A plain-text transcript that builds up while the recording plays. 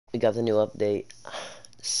We got the new update.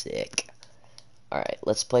 Sick. Alright,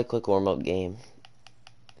 let's play a quick warm-up game.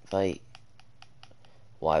 Fight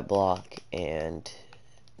Y Block and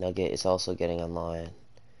Nugget is also getting online.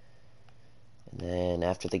 And then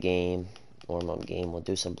after the game, warm-up game, we'll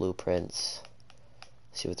do some blueprints.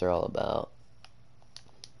 See what they're all about.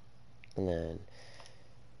 And then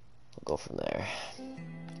we'll go from there.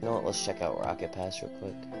 You know what, let's check out Rocket Pass real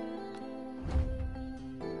quick.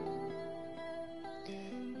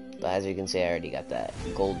 But as you can see, I already got that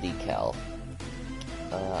gold decal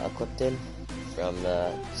equipped in from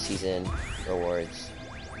the season rewards.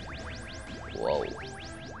 Whoa.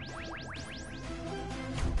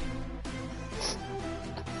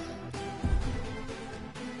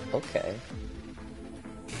 Okay.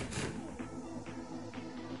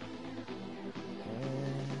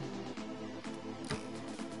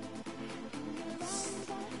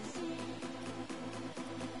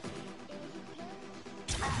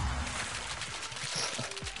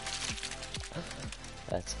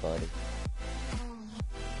 That's funny.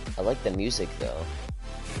 I like the music though.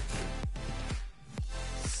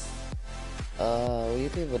 Will you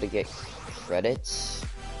be able to get credits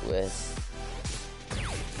with...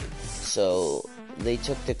 So, they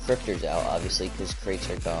took the cryptors out, obviously, because crates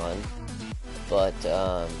are gone. But,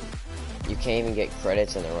 you can't even get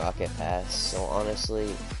credits in the Rocket Pass. So, honestly,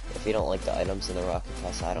 if you don't like the items in the Rocket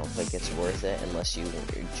Pass, I don't think it's worth it unless you're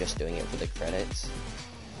just doing it for the credits.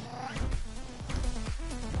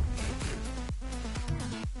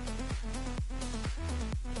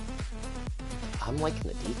 I'm liking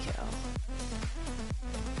the decal.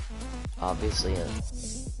 Obviously,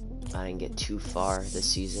 I didn't get too far this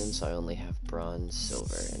season, so I only have bronze,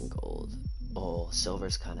 silver, and gold. Oh,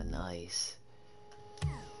 silver's kind of nice.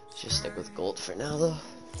 Just stick with gold for now, though.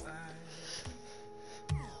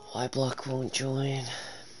 Y Block won't join.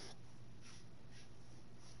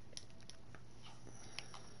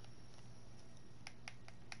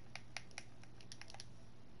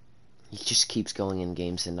 He just keeps going in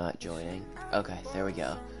games and not joining. Okay, there we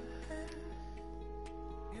go.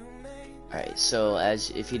 Alright, so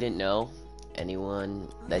if you didn't know, anyone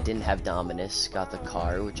that didn't have Dominus got the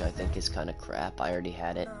car, which I think is kind of crap. I already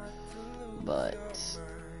had it. But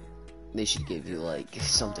they should give you like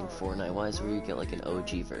something Fortnite-wise where you get like an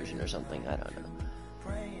OG version or something. I don't know.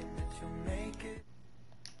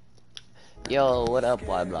 Yo, what up,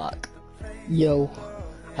 Y Block? Yo.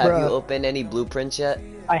 Have Bruh. you opened any blueprints yet?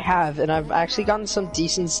 I have, and I've actually gotten some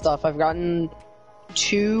decent stuff. I've gotten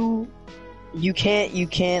 2. You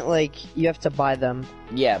can't, like, you have to buy them.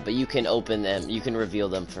 Yeah, but you can open them, you can reveal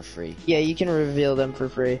them for free. Yeah, you can reveal them for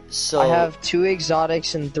free. So I have 2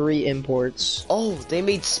 exotics and 3 imports. Oh, they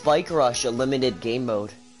made Spike Rush a limited game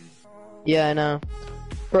mode. Yeah, I know.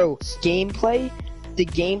 Bro, the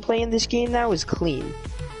gameplay in this game now is clean.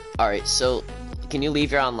 Alright, so can you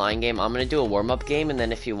leave your online game? I'm gonna do a warm-up game, and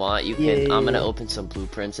then if you want, you can. I'm gonna open some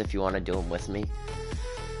blueprints if you want to do them with me.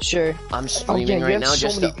 Sure. I'm streaming right now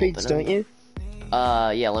just to open them. You have so many crates, don't you?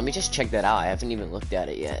 Yeah, let me just check that out. I haven't even looked at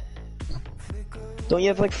it yet. Don't you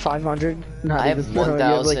have like 500? I have No, you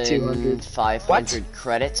have like 200. 1,500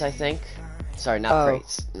 credits, I think. Sorry, not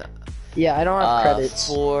crates. No. Yeah, I don't have credits.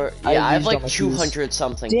 I have like 200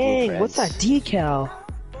 something. Dang, what's that decal?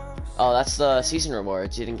 Oh, that's the season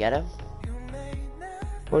rewards. You didn't get them?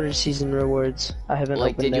 What are season rewards? I haven't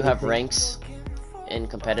Like, opened did you have anything. ranks in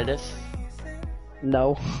competitive?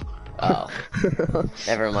 No. Oh.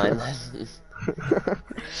 Never mind then.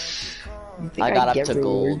 I got up to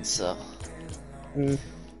gold, so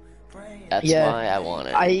that's why I want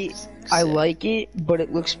it. I like it, but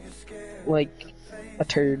it looks like a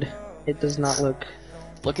turd. It does not look.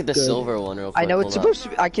 Look at the good. silver one real quick. I know it's supposed to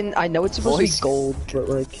be. I know it's supposed to be gold, but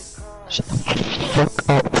like. Shut the fuck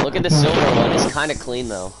up. Look at the silver one. It's kind of clean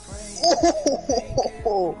though.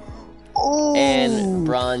 Oh, and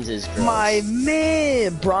bronze is gross. My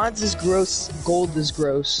man, bronze is gross. Gold is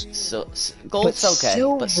gross. So gold's okay,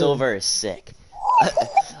 but silver is sick.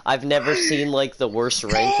 I've never seen like the worst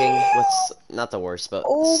ranking. What's not the worst, but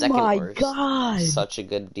second worst. Oh my god! Such a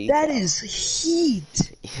good decal. That is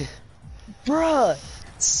heat, bruh.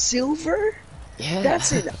 Silver? Yeah.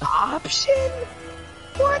 That's an option?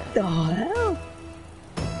 What the hell?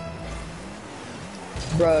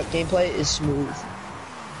 Bruh, gameplay is smooth.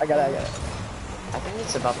 I got it. I think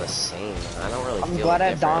it's about the same. I don't really I'm feel glad the I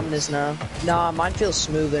have Dominus now. Nah, mine feels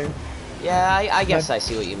smoother. Yeah, I guess I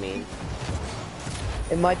see what you mean.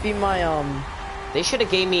 It might be my, They should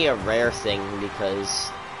have gave me a rare thing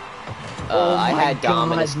because Oh I my had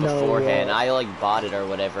Dominus God, no. beforehand. I like bought it or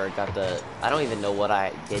whatever. Got the. I don't even know what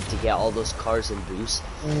I did to get all those cars and boosts,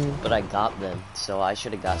 but I got them. So I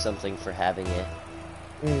should have got something for having it.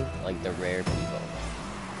 Like the rare people.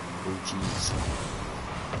 Oh jeez.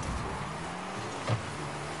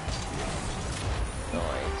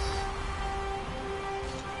 Nice.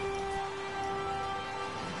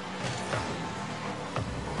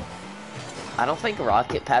 I don't think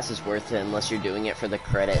Rocket Pass is worth it unless you're doing it for the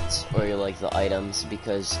credits or like the items,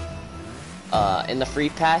 because in the free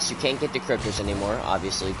pass you can't get decryptors anymore,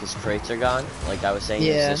 obviously, because crates are gone, like I was saying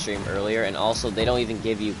in the stream earlier, and also they don't even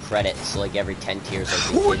give you credits like every 10 tiers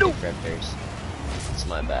like they did decryptors. It's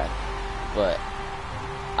my bad, but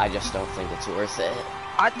I just don't think it's worth it.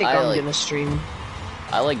 I think I'm gonna stream.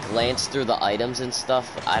 I like glance through the items and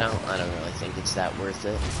stuff. I don't really think it's that worth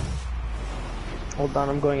it. Hold on,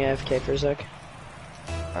 I'm going AFK for a sec.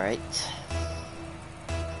 Alright.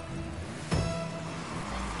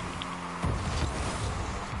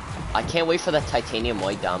 I can't wait for the titanium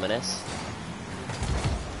white Dominus.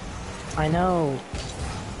 I know.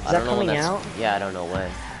 Is that coming out? Yeah, I don't know when.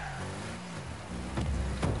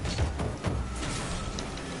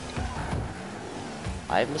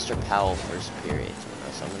 I have Mr. Powell first period,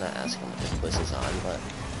 so I'm gonna ask him what the quiz is on, but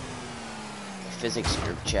the physics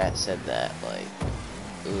group chat said that, like,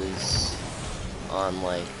 it was on,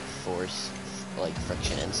 like, force, like,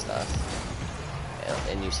 friction and stuff.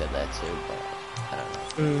 Yeah, and you said that too, but I don't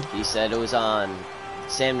know. He said it was on,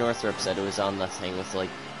 Sam Northrop said it was on the thing with, like,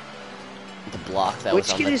 the block that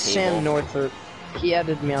was on the table. Which kid is Sam Northrop? He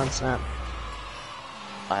added me on Snap.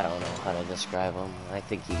 I don't know how to describe him. I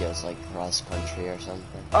think he goes like cross country or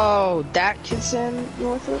something. Oh, that kid Sam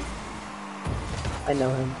Northrop? I know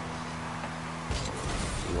him.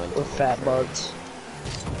 He went We're fat buds.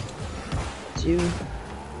 It's you.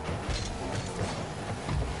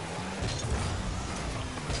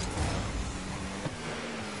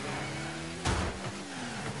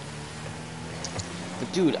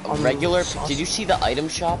 But dude, a regular, did you see the item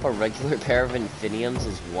shop? A regular pair of Infiniums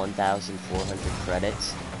is 1,400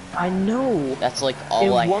 credits. I know. That's like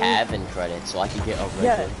all I have in credits, so I could get a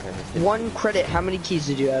regular pair of Infiniums. 1 credit, how many keys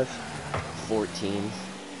did you have? 14.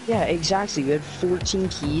 Yeah, exactly. You had 14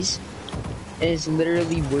 keys. It is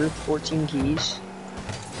literally worth 14 keys.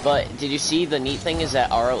 But did you see the neat thing is that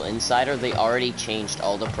RL Insider, they already changed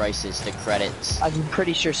all the prices to credits. I'm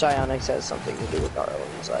pretty sure Psionics has something to do with RL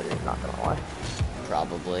Insider, not gonna lie.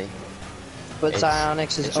 Probably. But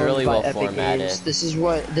Psionics is owned really by well Epic formatted. Games. This is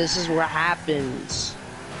what happens.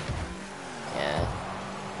 Yeah.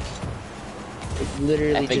 It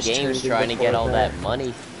literally Epic just Games trying to get all that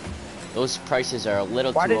money. Those prices are a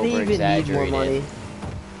little too over exaggerated. Why do they even need more money?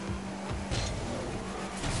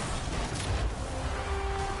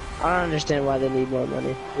 I don't understand why they need more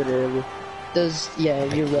money. Literally. Yeah,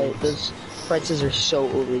 you're right. Those prices are so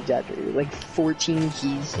over exaggerated. Like 14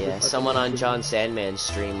 keys. Yeah, someone on John Sandman's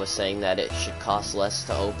stream was saying that it should cost less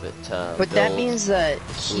to open to But that means that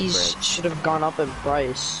keys should have gone up in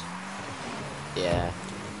price. Yeah.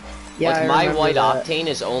 Yeah, like my white octane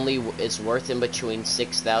is worth in between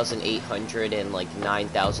 6,800 and like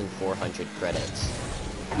 9,400 credits.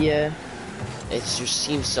 Yeah. It just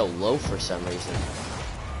seems so low for some reason.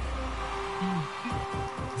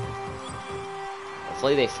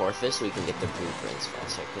 Hopefully they forfeit so we can get the blueprints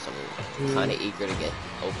faster, because I'm kind of eager to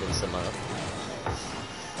open some up.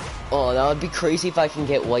 Oh, that would be crazy if I can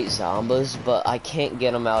get white Zombas, but I can't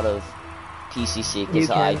get them out of PCC because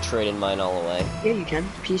I traded mine all away. Yeah, you can.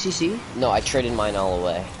 PCC? No, I traded mine all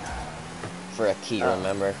away. For a key,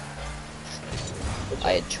 remember?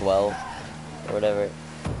 I had 12 or whatever.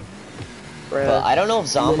 But I don't know if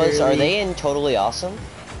Zombas, are they in Totally Awesome?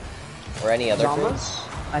 Or any other Zombas?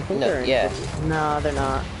 I think they're in No, they're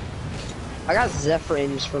not. I got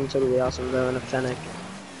Zephrins from Totally Awesome though, and a Fennec.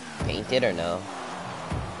 Painted or no?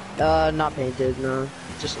 Not painted, no.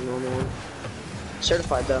 Just a normal one.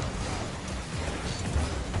 Certified though.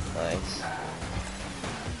 Nice.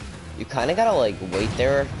 You kind of gotta like wait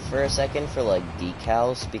there for a second for like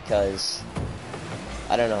decals, because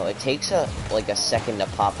I don't know, it takes like a second to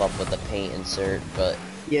pop up with the paint insert, but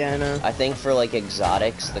yeah, I know. I think for like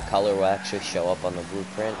exotics the color will actually show up on the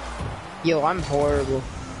blueprint. Yo, I'm horrible.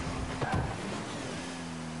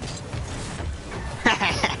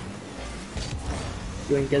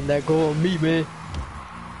 You ain't getting that goal on me, man.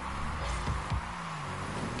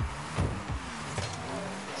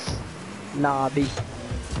 Nah, B.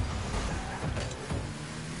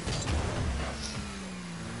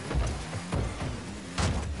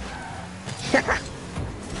 Get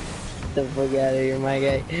the fuck out of here, my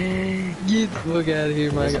guy. Get the fuck out of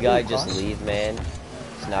here, my guy. This guy just leave, man.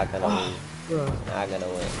 He's not gonna win. Bro. Not gonna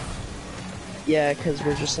win. Yeah, because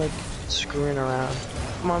we're just like screwing around.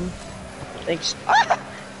 Come on. Thanks.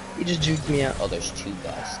 He just juked me out. Oh, there's 2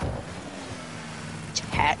 guys now.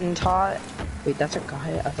 Tattentot? Wait, that's a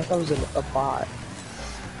guy? I thought that was a bot.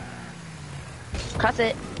 Cut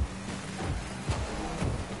it!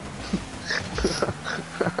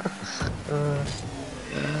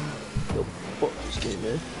 Yo, fuck this game,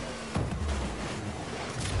 man.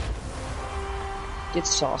 Get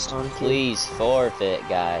sauced on, kid. Please forfeit,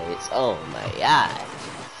 guys. Oh my god.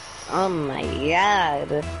 Oh my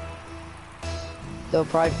god. They'll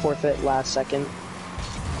probably forfeit last second.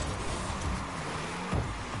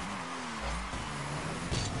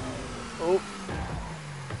 Oh.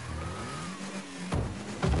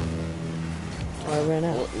 Oh, I ran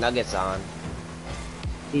out. Oh, Nuggets on.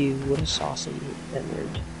 Ew, what a saucy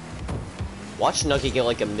nerd. Watch Nugget get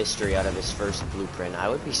like a mystery out of his first blueprint. I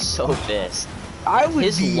would be so pissed. I would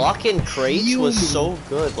His be luck in crates was fuming. so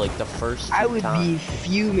good, like the first I few would times. be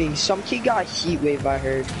fuming. Some kid got heat wave, I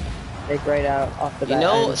heard. Like right out off the bat. You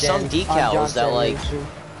know, And some then decals Johnson that like Anderson.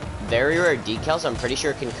 very rare decals, I'm pretty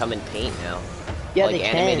sure can come in paint now. Yeah, like they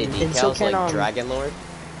animated can. And so decals can, like Dragon Lord.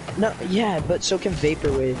 No, yeah, but so can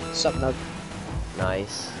Vaporwave. Something up.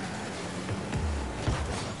 Nice.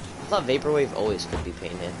 I thought Vaporwave always could be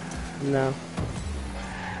painted. No.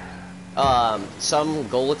 Some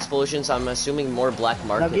goal explosions, I'm assuming more black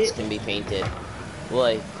markets Nugget? can be painted.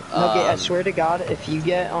 Like, Nugget, I swear to God, if you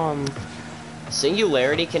get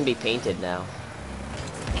Singularity can be painted now.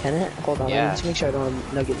 can it? Hold on, Yeah. I need to make sure I don't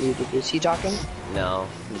have Nugget muted. Is he talking? No,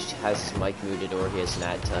 he has his mic muted or he has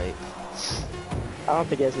nat type. I don't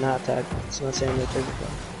think he has an attack. It's not saying that there's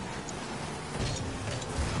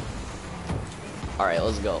Alright,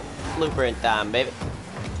 let's go. Blueprint time, baby.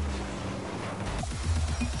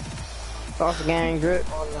 off gang grip.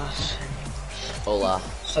 Hola.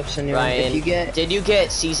 Sub Senior. Ryan, If you get did you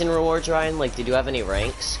get season rewards, Ryan? Like, did you have any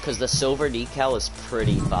ranks? Because the silver decal is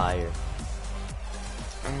pretty fire.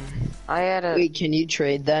 I had a wait, can you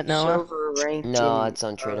trade that now? silver rank. No, it's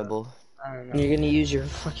untradeable. I don't know. You're gonna use your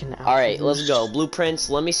fucking alpha Alright, let's boost. go. Blueprints,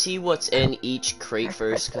 let me see what's in each crate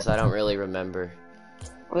first, because I don't really remember.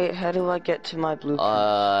 Wait, how do I get to my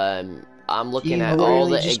blueprint? I'm looking You at all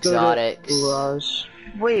literally the just go to exotics. Garage.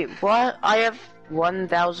 Wait, what? I have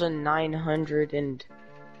 1,980.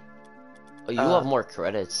 Oh, you have more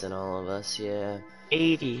credits than all of us, yeah.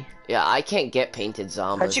 Yeah, I can't get painted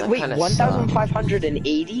zombies. How'd you, That wait, kinda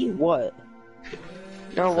 1,580? What?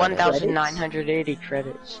 No, Credits? 1,980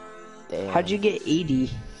 credits. sucks. Damn. How'd you get 80?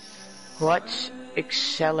 What's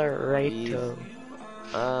accelerator?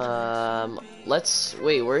 Let's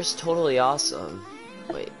wait. Where's Totally Awesome?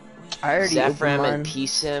 Wait, I already opened Zaffram mine. and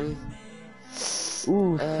Peace Him.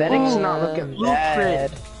 Ooh, Fennec's not looking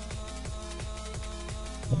bad. blueprint.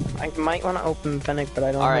 I might want to open Fennec, but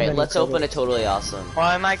I don't. All have right, any let's credits. open a Totally Awesome.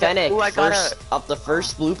 Why am I Fennec, getting? Ooh, I got first up the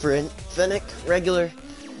first blueprint. Fennec, regular.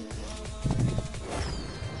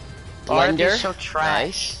 Why are Blender, these so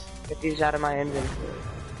trash? nice. Get these out of my inventory.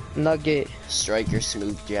 Nugget. Striker,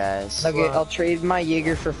 Smooth Jazz. Nugget, What? I'll trade my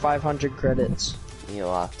Jaeger for 500 credits. Neo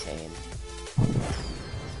Octane.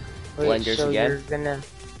 Wait, Blenders so again? you're gonna...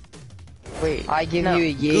 Wait, I give no. you a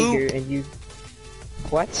Jaeger and you.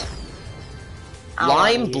 What? I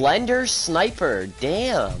Lime want you. Blender Sniper.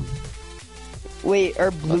 Damn. Wait,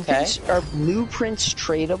 are blueprints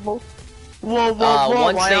tradable? Whoa, whoa,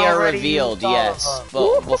 once I they are already revealed, used all of yes. them.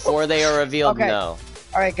 But before they are revealed, Okay. no.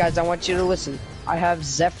 All right, guys, I want you to listen. I have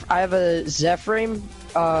a Zephyrim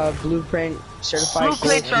blueprint certified.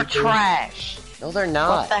 Blueprints gold are Reaper. trash. No, they're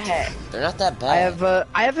not. What the heck? They're not that I bad.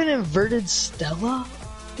 have an inverted Stella.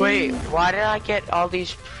 Wait, why did I get all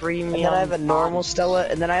these premium? And then I have a normal bodies? Stella,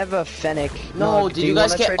 and then I have a Fennec. No, Look, did do you guys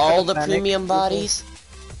wanna get trade for all the Fennec? premium bodies?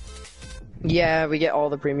 Yeah, we get all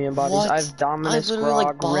the premium bodies. What? I have Dominus, I literally,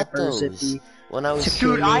 like, Grog, bought Ripper, those. Zippy. When I was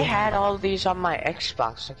Dude, I had all these on my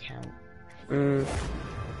Xbox account. Mm.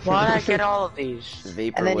 Why did I get all of these?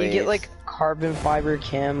 Vaporwave, And then you get like carbon fiber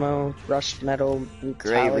camo, brushed metal,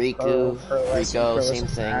 Gray metallic Riku, pearlescent, Rico, pearlescent same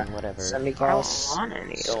thing, matte, whatever. I Semi-gloss. don't want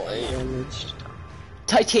any. Damage.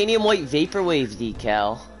 Titanium white vaporwave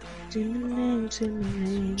decal.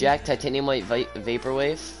 Jack, titanium white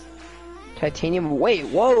vaporwave. Titanium. Wait,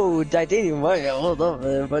 whoa, titanium. Wait, hold up,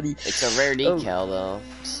 there, buddy. It's a rare decal though,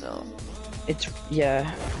 so. It's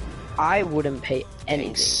yeah. I wouldn't pay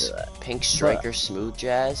anything for that. Pink Striker Smooth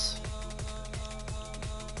Jazz.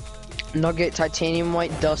 Nugget titanium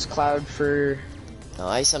white dust cloud for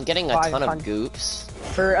Nice. I'm getting a ton of 500. goops.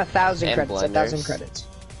 1,000 And credits. blenders. 1,000 credits.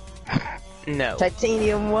 No.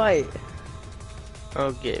 Titanium white.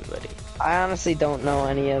 Okay, buddy. I honestly don't know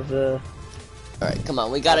any of the. Alright, come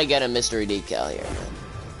on. We gotta get a mystery decal here, man.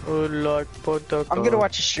 Oh Lord, I'm gonna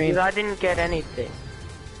watch a stream. Dude, I didn't get anything.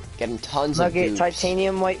 Getting tons Nugget of goops.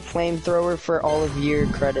 titanium white flamethrower for all of your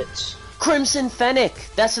credits. Crimson Fennec.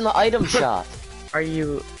 That's in the item shop. Are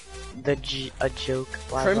you a joke?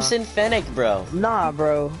 Lava? Crimson Fennec, bro. Nah,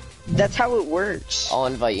 bro. That's how it works. I'll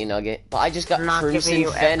invite you, Nugget. But I just got I'm not Crimson giving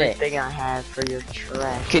you Fennec. everything I have for your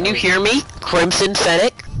trash. Can you hear me? Crimson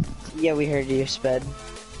Fennec? Yeah, we heard you, Sped.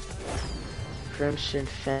 Crimson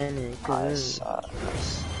Fennec. Oh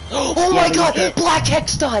Yeah, my but god! you can't- Black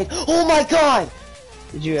Hex died! Oh my god!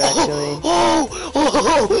 Did you actually? Oh,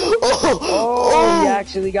 You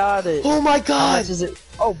actually got it. oh my How god! much is it?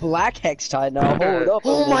 Oh, Black Hex tide now. Hold up.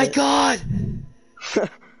 Oh a my minute. god!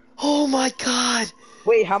 Oh my god!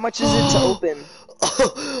 Wait, how much is it to open?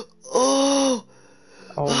 Oh!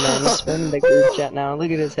 Oh man, he's spinning the group chat now.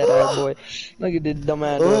 Look at his head eye, boy. Look at this dumb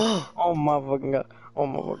ass. Oh my fucking god. Oh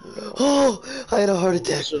my fucking god. Oh! I had a heart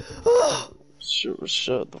attack. Oh.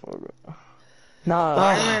 Shut the fuck up. Nah.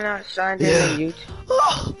 Why am I not signed in on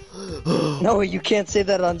YouTube? No, you can't say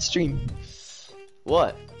that on stream.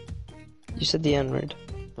 What? You said the N-word.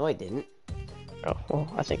 No, I didn't. Oh,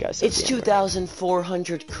 well, I think I said It's the N-word.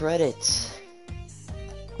 2,400 credits.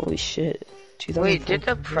 Holy shit. Wait, did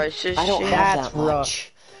the prices I don't change? have That's that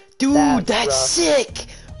much. Dude, That's that's rough. sick!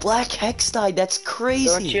 Black Hex died, that's crazy.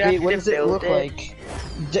 Don't you have Wait, what to does it build look it? like?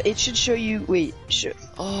 It should show you. Wait,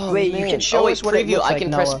 Oh, wait, man. you can show wait, us what it preview. looks I like,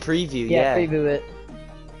 can press Noah. preview, Yeah, yeah. preview it.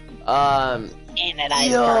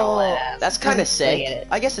 Yo, that's kind Look of sick. at it.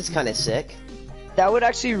 I guess it's kind of sick. That would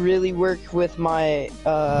actually really work with my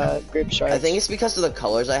grip sharks. I think it's because of the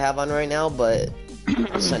colors I have on right now, but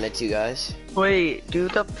I'll send it to you guys. Wait,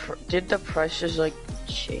 did the prices like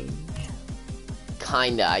change?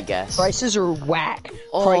 Kinda, I guess. prices are whack.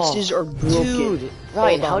 Oh, Prices are broken. Dude,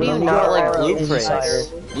 Ryan, Hold how on, do you let me not go like RL blueprints? Insider.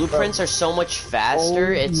 Blueprints are so much faster.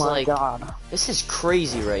 Oh It's my like god. this is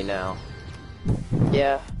crazy right now.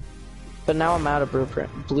 Yeah. But now I'm out of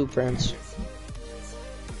blueprints.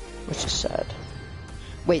 Which is sad.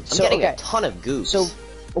 Wait, I'm so getting okay. a ton of goops. So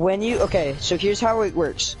when you so here's how it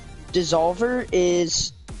works. Dissolver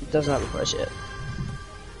doesn't have a price yet.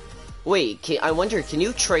 Wait, I wonder, can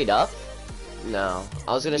you trade up? No,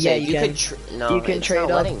 I was gonna say Yeah, you you could. No, you can it's trade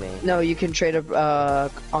not up. letting me. No, you can trade up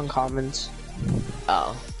on commons.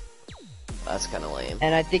 Oh, that's kind of lame.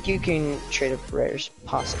 And I think you can trade up rares,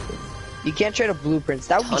 possibly. You can't trade up blueprints.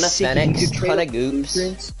 That would Ton be of sick if Fennecs, you could trade ton up of goops.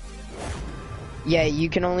 blueprints. Yeah, you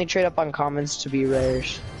can only trade up on commons to be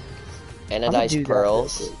rares. I'm gonna do Anodized that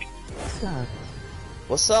pearls. real quick.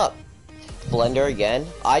 What's up? Blender again?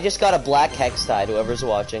 I just got a black hex tide, whoever's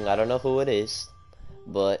watching. I don't know who it is.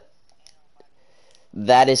 But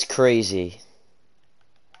that is crazy.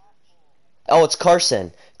 Oh, it's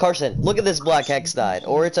Carson. Carson, look at this black hex tide.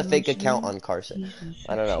 Or it's a fake account on Carson.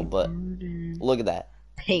 I don't know, but look at that.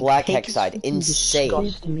 Pink, Black pink hex is tide. fucking Insane.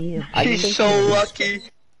 disgusting. He's so lucky.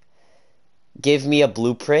 Give me a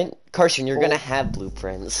blueprint. Carson, you're gonna have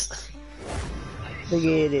blueprints. Look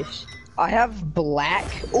at this. I have black.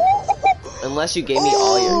 Unless you gave me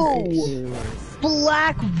all your grapes.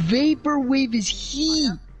 Black vaporwave is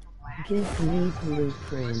heat. Give me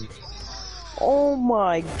blueprint. Oh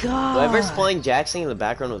my god. Whoever's playing Jackson in the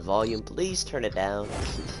background with volume, please turn it down.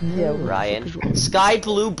 Yeah, Ryan. Sky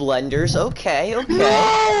blue blenders. Okay, okay.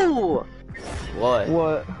 No! What?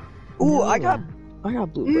 What? Ooh, I got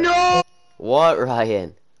blue. No! What,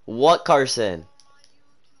 Ryan? What, Carson?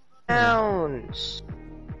 Pounds.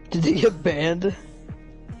 Did they get banned?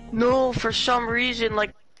 No, for some reason,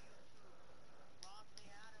 like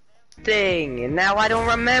thing, and now I don't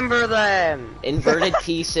remember them. Inverted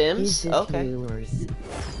P Sims? Is it Okay. yours?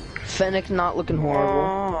 Fennec not looking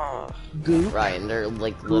horrible. Oh. Goop. Ryan, they're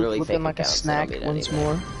like Goop literally looking fake like a accounts. They don't snack mean once anything.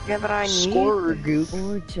 more. Yeah, but I need Scorer goop.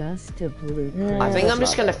 Or just a blueprint? I think That's I'm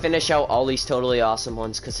just not gonna finish out all these totally awesome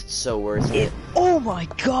ones because it's so worth it. Oh my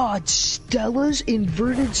god, Stellas,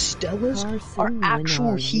 inverted Stellas are Carson, when actual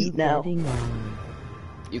are heat you now. getting on?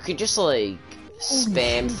 You can just like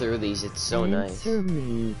spam through these. It's so nice. Answer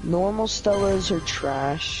me. Normal Stellas are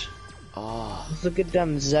trash. Oh, Look at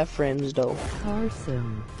them Zephrins though.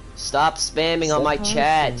 Carson, stop spamming on my Carson.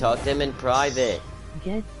 chat. Talk to him in private.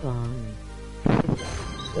 get bombed.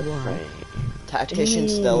 What? Tactician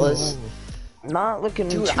Damn. Stellas. Not looking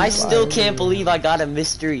Dude, too I still fire. can't believe I got a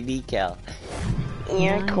mystery decal.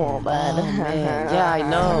 You're cool, bud. Oh, man. Yeah, I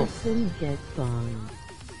know. Carson, get bombed.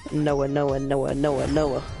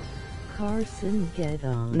 Noah. Carson, get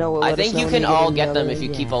on. Noah, I let us think know you when can all get another- them if you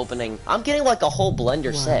keep yes. opening. I'm getting like a whole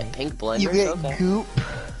blender Why? set. Pink blenders. You get Okay. goop.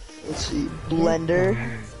 Let's see, blender.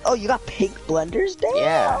 Oh, you got pink blenders? Damn.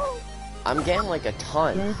 Yeah. I'm getting like a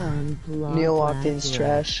ton. Get on block Neil Watkins Ladder.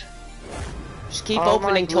 trash. Just keep Oh,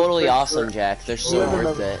 opening my totally blueprints awesome, were- Jack. They're so No, no,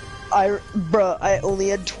 worth no. it. I only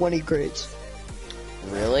had 20 grades.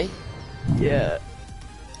 Really? Yeah.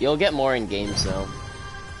 You'll get more in games though.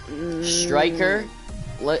 Striker.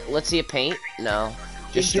 Let's see a paint. No,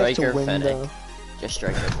 just You have to striker win, Fennec. though. Just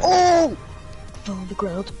striker. Fennec. Oh! Fell on the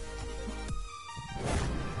ground.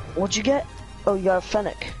 What'd you get? Oh, you got a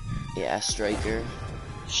Fennec. Yeah, striker.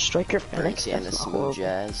 Striker Fennec. Prince and a That's not smooth horrible.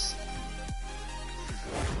 jazz.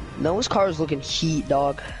 Noah's car is looking heat,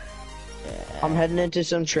 dog. Yeah. I'm heading into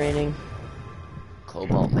some training.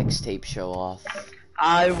 Cobalt mixtape show off.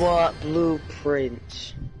 I want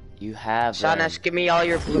blueprints. You have Isotnas, give me all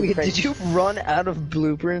your Wait, blueprints. did you run out of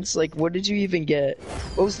blueprints? Like, what did you even get?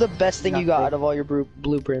 What was the best thing you got out of all your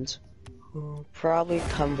blueprints? Probably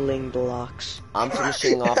tumbling blocks. I'm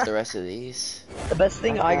finishing off the rest of these. The best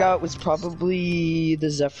thing I got was probably the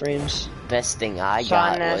Z-frames. Best thing I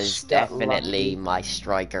got Isotnas was got definitely lucky. my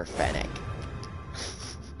striker Fennec.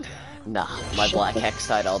 Nah, my black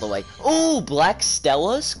Hextide all the way. Ooh, black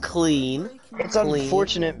Stella's clean. It's Clean.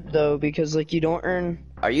 unfortunate though because like you don't earn.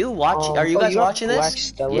 Are you watching? Are you guys have watching Black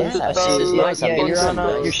this? Stellas? Yeah, I this see. is Yeah, nice. I'm yeah, getting you're some on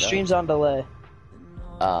of your those, stream's on delay.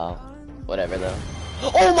 Whatever though.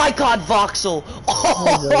 Oh my God, Voxel!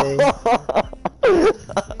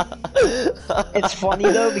 It's funny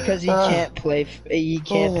though because he can't play. He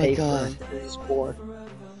can't Oh my pay God. for it. He's poor.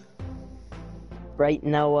 Right,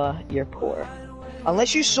 Noah, you're poor.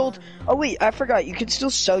 Unless you sold. Oh wait, I forgot. You could still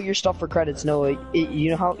sell your stuff for credits. Noah, you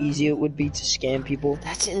know how easy it would be to scam people.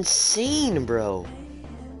 That's insane, bro.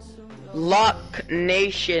 Luck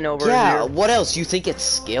Nation over Yeah, here. what else? You think it's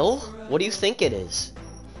skill? What do you think it is?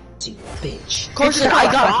 You bitch. Carson,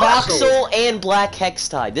 I got Voxel and Black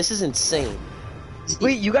Hextide. This is insane.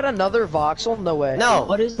 Wait, you got another voxel? No way. No,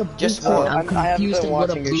 What is the just blueprint? one. I'm I haven't confused been on what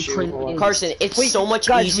a watching your shoot. blueprint is. Carson, it's Wait, so much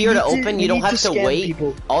guys, we easier to need to- open. we You don't need have to to scam wait.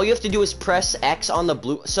 people. All you have to do is press X on the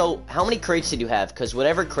blue. So, how many crates did you have? Because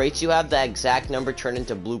whatever crates you have, the exact number turn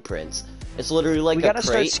into blueprints. It's literally like We a gotta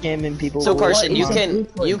start crate. scamming people. So with Carson, What you is a can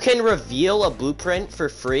blueprint? reveal a blueprint for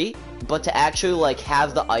free, but to actually like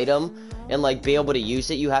have the item and like be able to use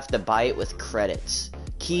it, you have to buy it with credits.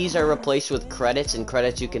 Keys are replaced with credits, and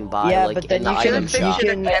credits you can buy Yeah, like but then in the you item can, shop. you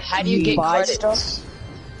can How do you get buy credits? stuff.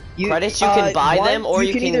 Credits you can buy them, or you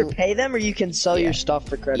you can either can- pay them or you can sell Yeah. your stuff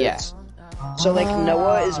for credits. So like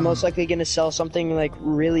Noah is most likely gonna sell something like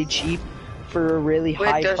really cheap for a really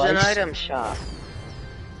high Wait, there's price. an item shop.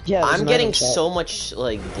 Yeah, there's I'm an getting item shop. so much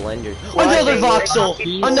like blenders. Why Another they-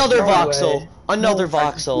 voxel! Another No voxel! way. Another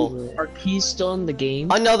voxel! Are keys still in the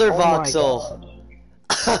game? Another Oh my voxel!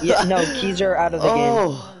 Yeah, no, keys are out of the game.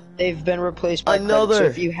 Oh, They've been replaced by credits.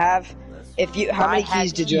 Another. So how I many had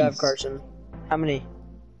keys did you have, keys. Carson? How many?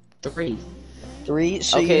 3. 3.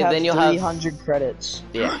 So Okay, you have then you'll have- 300 credits.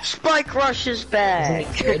 yeah. Spike Rush is back.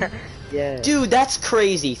 Yeah. Dude, that's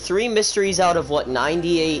crazy. 3 mysteries out of what,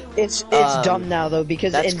 98? It's Um, dumb now though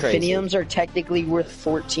because that's crazy. infiniums are technically worth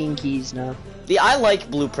 14 keys now. I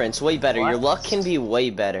like blueprints way better. Your luck can be way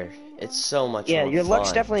better. It's so much Yeah, more your luck's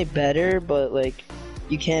fun. definitely better, but like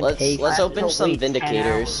you can't pay. Let's for it. open some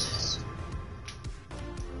Vindicators.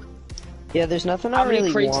 Yeah, there's nothing How I many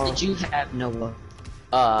really crates want. did you have,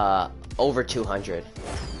 Noah? Over 200.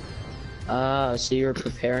 So you were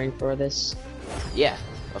preparing for this? Yeah,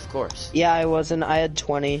 of course. Yeah, I wasn't. I had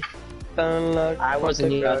 20. I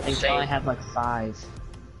wasn't even. I think Same. I had like 5.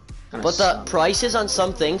 But the prices on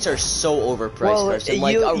some things are so overpriced, Well, Carson.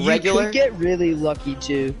 Like you, a you regular, could get really lucky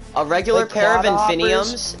too. a regular like pair of quad hoppers-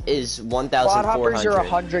 infiniums is Quad hoppers are 1,400.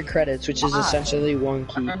 100 credits, which is Wow. essentially 1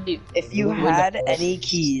 key. If you When had the- any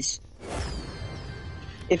keys,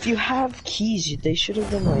 if you have keys, they should have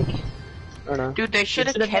been like, I don't know. Dude, they should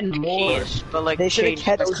have should've kept been more. keys, but like They should have changed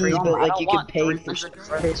kept the keys, credits. but I like don't you could want pay for. 300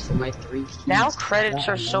 credits for my 3 keys. Now credits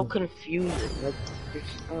are so Damn. confusing. Like,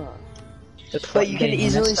 But you can Getting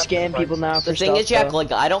easily messed up scam with people now prices. for The thing stuff. is, Jack, though.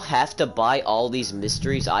 like I don't have to buy all these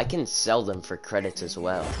mysteries. I can sell them for credits as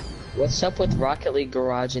well. What's up with Rocket League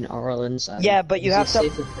Garage and RL Inside? Yeah, but you Is have it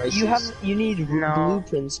to. safer prices? You need No.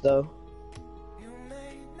 blueprints though.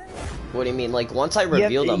 What do you mean? Like once I You have-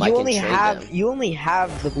 reveal them, you I can only trade have them. you only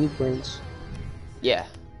have the blueprints, Yeah.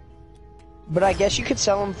 but I guess you could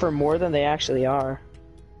sell them for more than they actually are.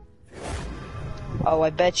 Oh, I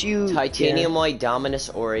bet you. Titanium yeah. White Dominus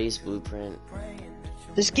Aure's blueprint.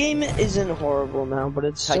 This game isn't horrible now, but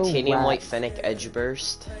it's Titanium so White whack. Fennec Edge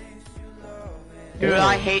Burst. dude,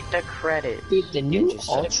 I hate the credit. Dude, the new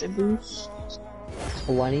Interesting. Ultra Boost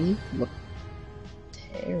 20 look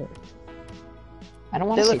terrible. I don't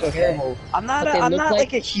want They to say look okay. terrible. I'm not. But they I'm look not like-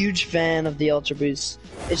 like a huge fan of the Ultra Boost.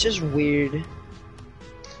 It's just weird.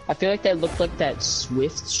 I feel like they look like that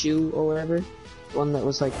Swift shoe or whatever. One that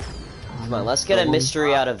was like. Come on, let's get a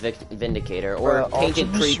mystery out of Vindicator or Ultra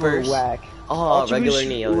Painted Boosts were Creepers. whack. Oh, Ultra regular Boosts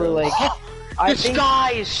Neo. were like I This think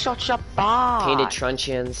guy is such a bot. Painted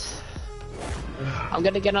truncheons. I'm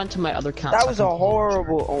gonna get onto my other account. that so I was can a play.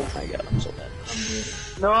 horrible. Oh my god, I'm so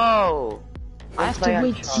bad. No. I have to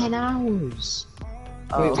wait 10 hours.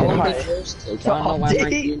 Oh, Wait, How long why? did yours take? To I don't know why mine update?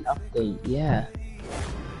 didn't update. Yeah.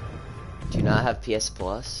 Do you not have PS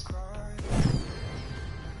Plus?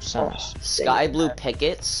 Sorry. Sky blue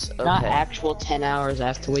pickets. Not Okay. actual 10 hours. I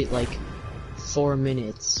have to wait like 4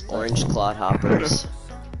 minutes. but- Orange clodhoppers.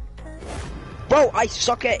 Bro, I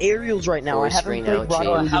suck at aerials right now. Four I haven't screen played ouchie. Rocket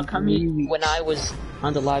Bro, League how in come 3 you, weeks. when I was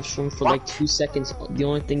on the live stream for like 2 seconds, the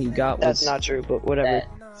only thing you got That's was not true, but whatever. that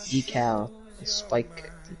decal, the spike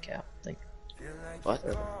decal thing. What?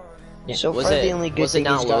 Yeah. So Was far, it the only good was it thing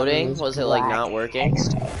not he's gotten loading? is Was it like black not working?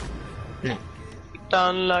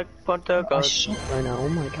 Done like Punta I suck right now. Oh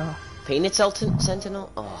my god. Painted Sentinel?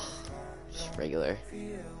 Oh, just regular.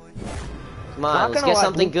 Come Not on, let's gonna get lie,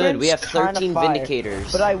 something good. We have Blueprint's kinda 13 fire,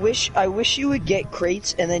 Vindicators. But I wish you would get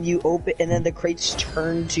crates and then you open and then the crates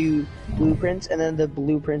turn to blueprints and then the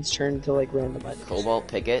blueprints turn to like random items. Cobalt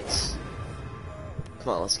pickets.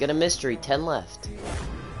 Come on, let's get a mystery. 10 left.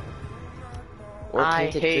 Or I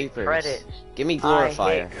painted hate creepers. credit. Give me I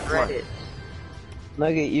glorifier. hate Come on. credit.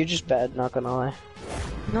 Nugget, you're just bad. Not gonna lie.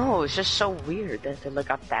 No, it's just so weird that they're like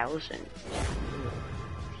 1,000.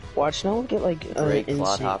 Watch, now we'll get like an Great insane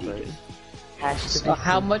clodhoppers. beacon. Has to So be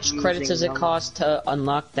how much credits confusing does it numbers. cost to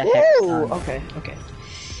unlock the Ooh, hex? okay, okay.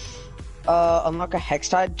 Unlock a hex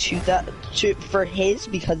tide for his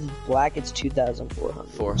because it's black. It's 2,400.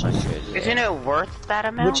 400. Yeah. Isn't it worth that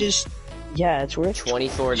amount? Which is, yeah, it's worth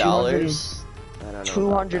 $24? I don't know. about that.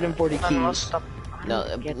 240 Unless keys. the-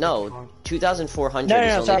 No, Get no, the- 2,400 No, is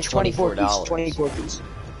no, only sorry, 24 keys. $24. 24 keys.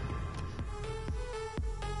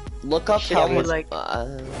 Look up Should how we, much. like- I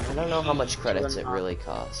don't know how much credits it really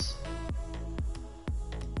costs.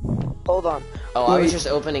 Hold on. Oh, I was Wait. just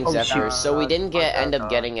opening Oh, Zephyrs, so we didn't end up God.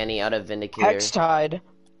 getting any out of Vindicator. Hex tide,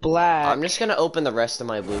 black. I'm just gonna open the rest of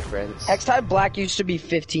my blueprints. Hex tide black used to be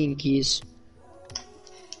 15 keys.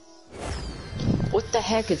 What the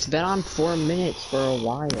heck? It's been on 4 minutes for a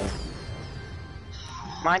while.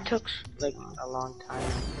 Mine took like a long time.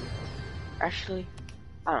 Actually,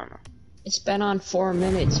 I don't know. It's been on 4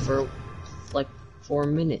 minutes for like 4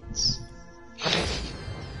 minutes.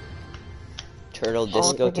 Turtle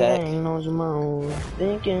All the discotheque. gang knows my own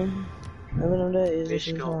thinking. Every them days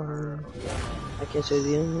Disco. it's hard. I can't say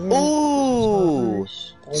the end. Ooh! Oh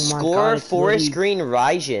my Score God, it's forest literally- green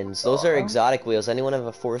Rygens. Those are exotic wheels. Anyone have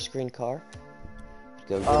a forest green car?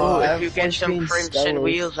 Go get Oh, Ooh, I if have you get some four-screen crimson Stellas.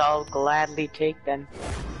 wheels, I'll gladly take them.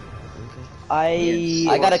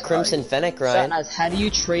 I got a crimson fennec, Ryan. Satnaz, how do you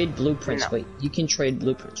trade blueprints? No. Wait, you can trade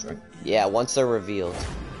blueprints, right? Yeah, once they're revealed.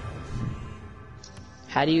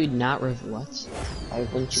 How do you not what? Why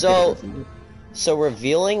wouldn't you So- get it revealed? So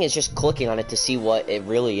revealing is just clicking on it to see what it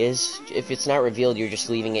really is. If it's not revealed, you're just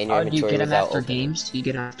leaving it in your Oh, do you inventory get them without after opening. games? Do you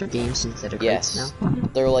get them after games instead of crates Yes, now?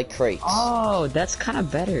 they're like crates. Oh, that's kind of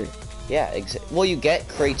better. Yeah, well, you get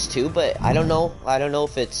crates too, but I don't know. I don't know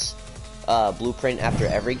if it's blueprint after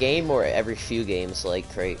every game or every few games like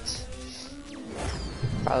crates.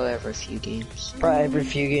 Probably every few games. Probably every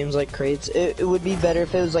few games like crates. It would be better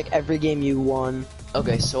if it was like every game you won.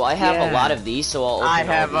 Okay, so I have a Yeah. lot of these, so I'll open I all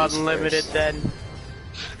have these unlimited first. then.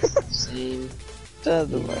 Same.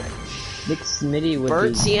 Doesn't matter. Nick Smitty would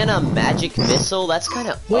Burnt be... Sienna magic missile. That's kind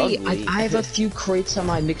of Wait, ugly. I have a few crates on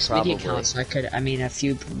my mixed media Probably. account, so I mean a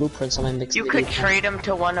few blueprints on my mixed You media could account. trade them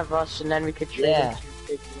to one of us, and then we could trade Yeah. them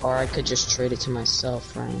to Or I could just trade it to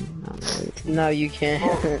myself, Ryan. Not really. No, you can't.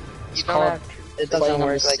 You It's don't called have to. It playing doesn't on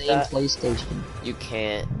work the like same that. PlayStation. You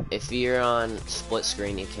can't. If you're on split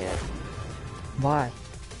screen, you can't. Why?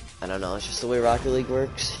 I don't know. It's just the way Rocket League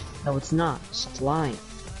works. No, it's not. Stop lying.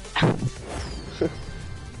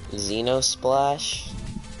 Xeno Splash.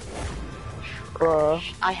 Bruh.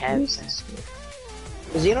 I have.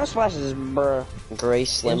 Xeno Splash is bruh. Gray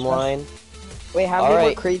Slimline. Wait, how many more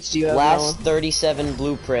Alright, crates do you have Last now? 37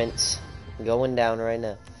 blueprints. Going down right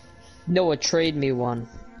now. Noah, trade me one.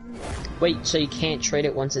 Wait, so you can't trade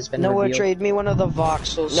it once it's been Noah, revealed? trade me one of the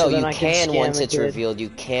voxels No, so then you I can scam once a it's kid. revealed. You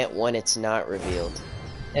can't when it's not revealed.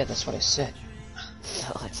 Yeah, that's what I said.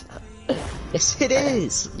 No, it's not. Yes, it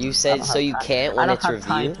is. You said so you can't I when don't it's have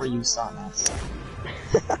time revealed? for you, Satnaz.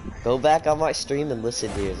 Go back on my stream and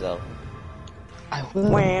listen to yourself. I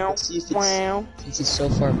will. Wow, Let's see if it's, wow. since it's so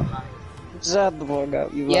far behind. Shut the fuck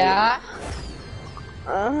up, you Yeah.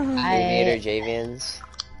 Aviator, Javians,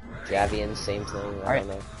 Javians, same thing. I Alright.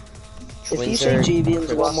 don't know. If you say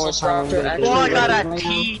Javians one more time, I'm gonna Actually, Oh, I got right a now-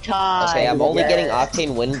 tea time. Okay, I'm only Yeah. getting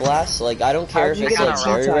Octane Wind Blast. Like, I don't care How'd if you it's get like a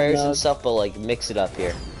cherry T-Time, rares Doug? and stuff, but like, mix it up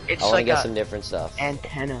here. It's I want to like get a some different stuff.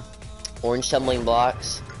 antenna. Orange tumbling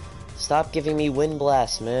blocks. Stop giving me wind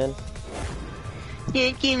blast, man.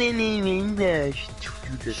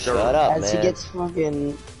 Shut up, As he man. gets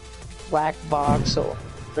fucking black voxel.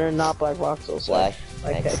 Or not black voxel, sorry.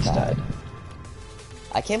 Black X X died.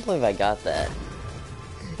 I can't believe I got that.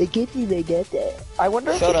 They get me, they get that. I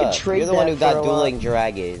wonder if Shut you can up. trade You're the one who that for got a lot. dueling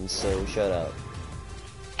dragons, so shut up.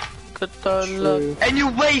 True. And you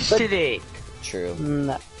wasted it! True.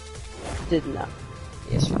 No. Did not.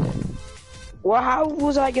 Yes, you did. Well, how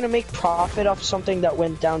was I gonna make profit off something that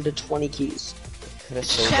went down to 20 keys? Could have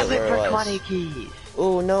sold Sell it it where for it was. 20 keys.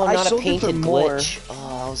 Oh no, I not a sold it for painted more. glitch.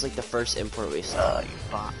 Oh, that was like the first import we saw. You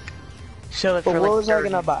fuck. Sell it But for what like was I 30.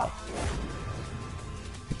 gonna buy?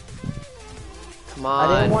 Come on.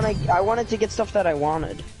 I didn't want to. I wanted to get stuff that I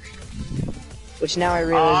wanted, which now I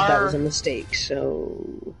realize that was a mistake. So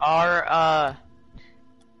Our,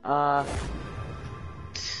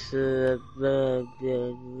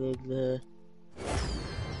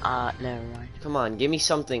 never mind. Come on, give me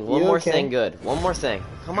something. One You more okay? thing good. One more thing.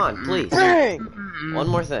 Come on, please. dang. One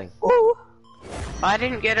more thing. Ooh. I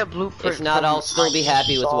didn't get a blueprint. If not, from I'll still be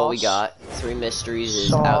happy with what we Sauce. got. 3 mysteries is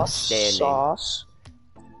Sauce. outstanding. Sauce.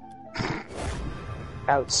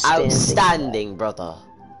 Outstanding. Outstanding, brother.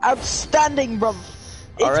 Outstanding, bro.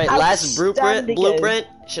 Alright, last outstanding. blueprint.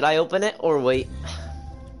 Should I open it or wait?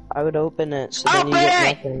 I would open it so then you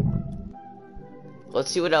get Open nothing.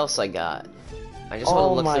 Let's see what else I got. I just Oh want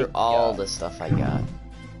to look my through all God. the stuff I got.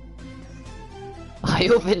 I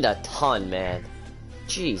opened a ton, man.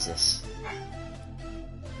 Jesus.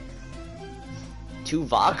 2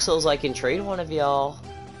 voxels, I can trade one of y'all.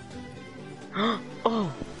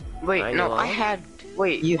 Oh, wait, I no, know. I had.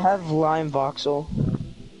 Wait, You have lime voxel.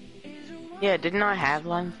 yeah, didn't I have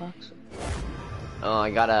lime fox? Oh,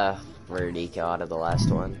 I got a rare decal out of the last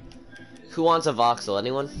one. Who wants a voxel?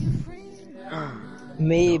 Anyone?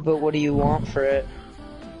 Me, but what do you want for it?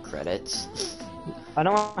 Credits. I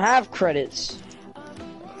don't have credits.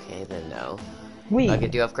 Okay, then no. Wait,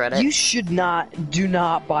 Nugget, do you have credits? you should do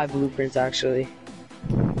not buy blueprints actually.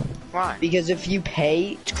 Why? Because if you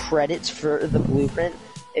pay credits for the blueprint,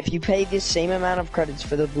 if you pay the same amount of credits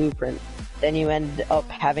for the blueprint, then you end up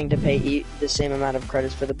having to pay the same amount of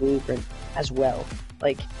credits for the blueprint as well.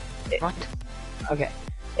 Like, What? okay.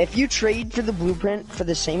 If you trade for the blueprint for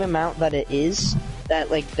the same amount that it is, that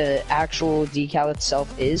like the actual decal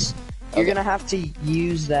itself is, you're Okay. gonna have to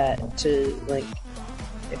use that to like,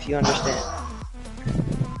 if you understand.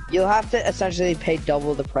 You'll have to essentially pay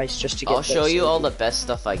double the price just to get I'll show those you all things. the best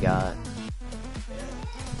stuff I got.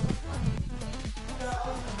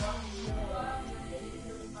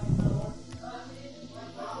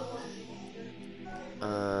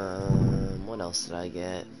 What else did I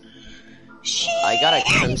get? I got a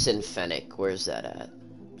Crimson Fennec. Where's that at?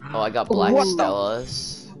 Oh, I got Black What the-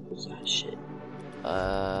 Stellas. What's that shit?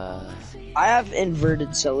 Uh, I have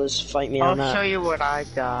inverted Cellas. Fight me I'll on that. show you what I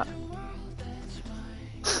got.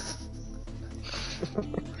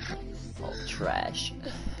 all trash.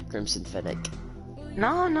 Crimson Fennec.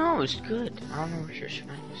 No, it's good. I don't know what you're saying.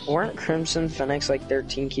 Weren't Crimson Phoenix like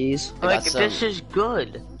 13 keys? I Like, got some. this is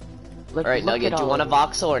good. Like, Alright, look Nugget, at do you all want a of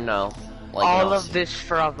voxel or no? Like all else? of this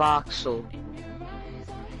for a voxel.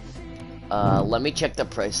 Let me check the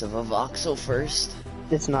price of a voxel first.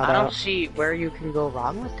 It's not I don't out. see where you can go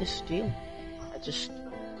wrong with this deal. I just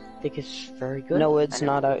think it's very good. No, it's I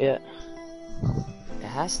not out yet. It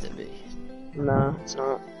has to be. No, it's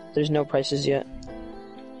not. There's no prices yet.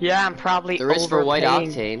 Yeah, I'm probably There is for white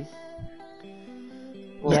overpaying. octane.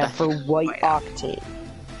 Yeah, for white octane.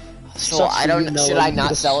 So Sucks I to don't. you, Noah. Should I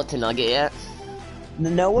not sell it to Nugget yet?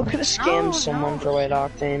 Noah could have scammed No, someone no. for white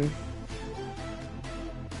octane.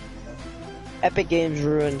 Epic Games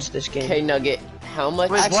ruins this game. Okay, Nugget. How much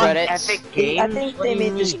Wait, what? credits? Epic I Games? think What they do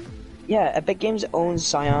you made this. mean? Yeah, Epic Games owns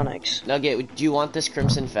Psionics. Nugget, do you want this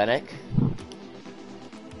Crimson Fennec?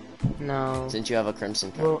 No. Since you have a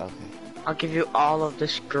Crimson card. Well- Okay. I'll give you all of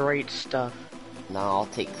this great stuff. No, I'll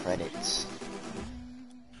take credits.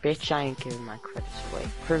 Bitch, I ain't giving my credits away.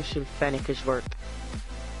 Crimson Fennec is worth.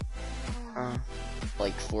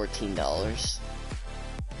 Like $14.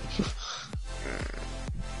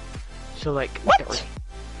 So like. What?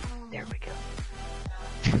 There we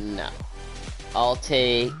go. No. I'll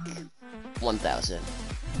take 1,000.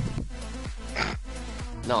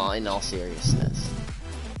 No, in all seriousness.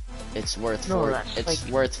 It's worth No, that's it's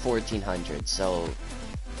like- worth 1,400, so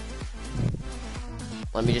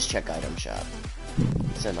let me just check item shop.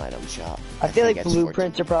 It's an item shop. I feel think like it's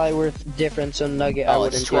blueprints are probably worth different, so Nugget, I Oh,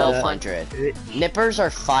 wouldn't it's do that. 1,200. Nippers are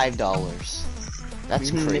 $5.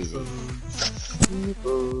 That's crazy.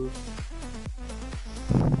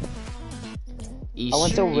 I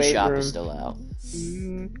went to weight eShop room. is still out.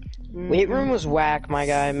 Weight room was whack, my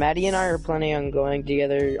guy. Maddie and I are planning on going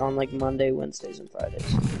together on like Monday, Wednesdays, and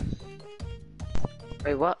Fridays.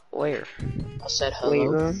 Wait, what? Where? I said Weight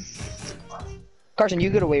hello. room. Carson, you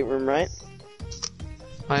go to weight room, right?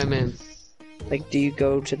 I'm in. Like, do you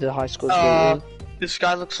go to the high school's weight room? This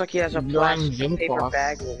guy looks like he has a You're on plastic gym paper cloth.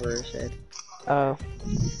 bag over his head. Oh.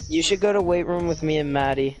 You should go to weight room with me and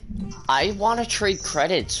Maddie. I want to trade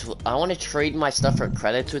credits. I want to trade my stuff for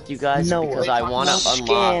credits with you guys No, because I want to unlock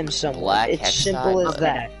scam someone. black It's hex simple dot. as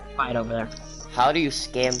that. Fight over there. How do you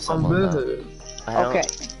scam someone? Though? I don't- Okay.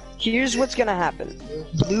 Here's what's gonna happen.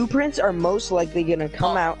 Blueprints are most likely gonna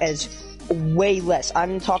come out as way less.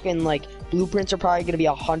 I'm talking like blueprints are probably gonna be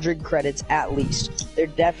 100 credits at least. They're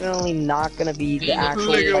definitely not gonna be the actual.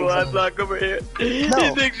 Like, block over here. No. He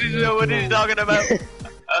thinks he knows what he's talking about.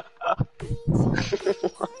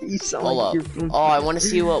 you sound Hold like up. you're from. Oh, I want to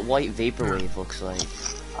see what white vaporwave looks like.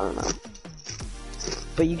 I don't know.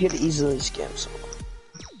 But you could easily scam someone.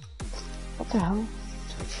 What the hell?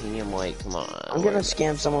 Titanium white. Come on. I'm gonna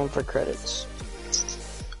scam someone for credits.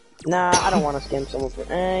 Nah, I don't want to scam someone for.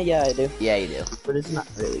 Yeah, I do. Yeah, you do. But it's not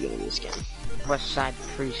really gonna be a scam. West Side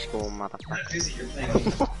Preschool, motherfucker.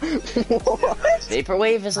 What?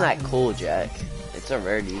 Vaporwave isn't that cool, Jack. It's a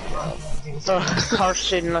rare detail.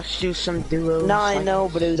 Carson, let's do some duos. No, I know,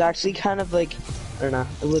 but it was actually kind of like, I don't know,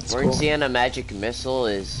 it looks Burn cool. Sienna Magic Missile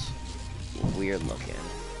is weird looking.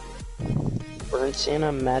 Burn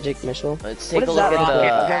Santa Magic Missile. Let's What take a is look that at about? the.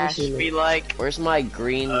 I've never Ash seen be it. like, Where's my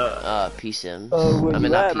green P-Sims? where I mean, you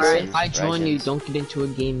not at, bro? P-Sims. I join you. Regents. Don't get into a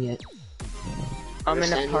game yet. I'm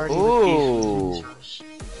in a party Ooh. with these.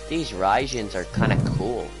 These Raijins are kind of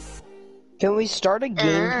cool. Can we start a game,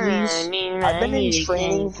 please? I've been in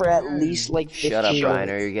training for at least like 15 Shut up, minutes.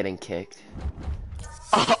 Reiner. You're getting kicked.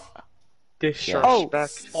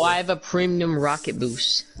 Disrespect. Oh, I have a premium rocket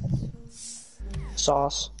boost.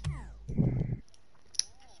 Sauce.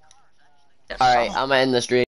 Alright, I'm gonna end the stream.